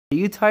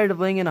you tired of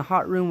laying in a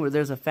hot room where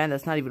there's a fan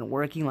that's not even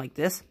working like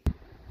this?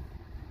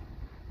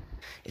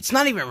 It's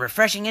not even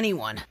refreshing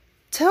anyone.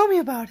 Tell me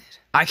about it.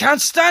 I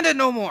can't stand it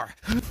no more.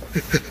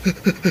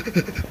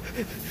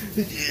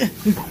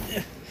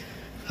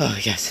 Oh,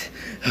 yes.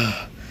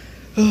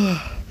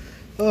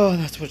 Oh,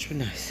 that's much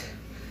nice.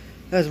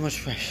 That's much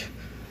fresh.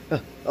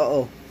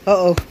 Uh-oh.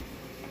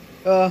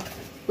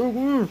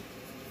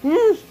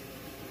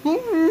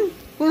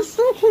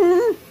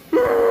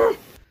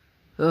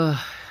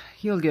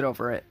 You'll get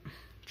over it.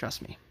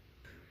 Trust me.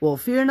 Well,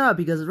 fear not,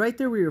 because right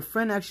there where your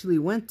friend actually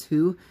went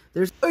to,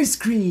 there's ice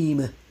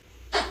cream.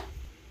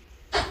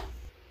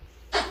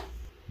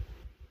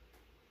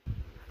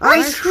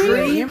 Ice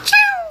cream?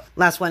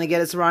 Last one to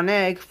get is a raw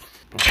egg.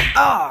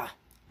 Ah!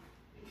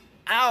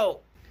 Ow!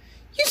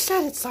 You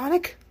said it,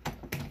 Sonic.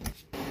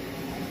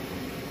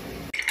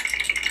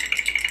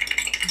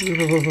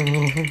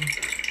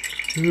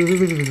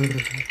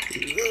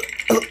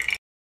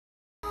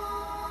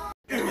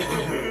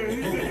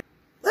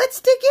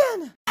 Let's dig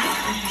in.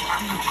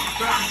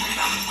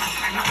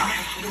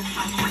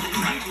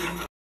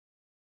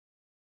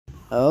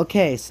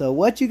 Okay, so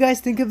what you guys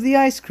think of the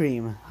ice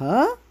cream,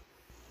 huh?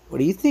 What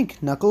do you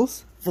think,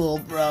 Knuckles? Full,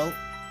 bro.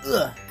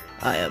 Ugh.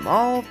 I am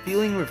all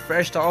feeling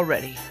refreshed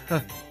already.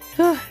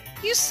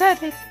 You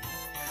said it.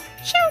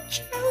 Choo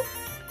choo.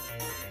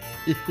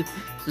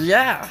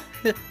 Yeah.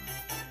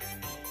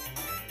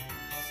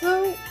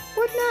 So,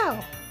 what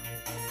now?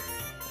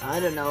 I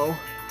don't know.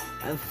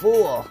 I'm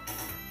full.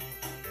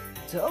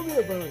 Tell me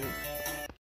about it.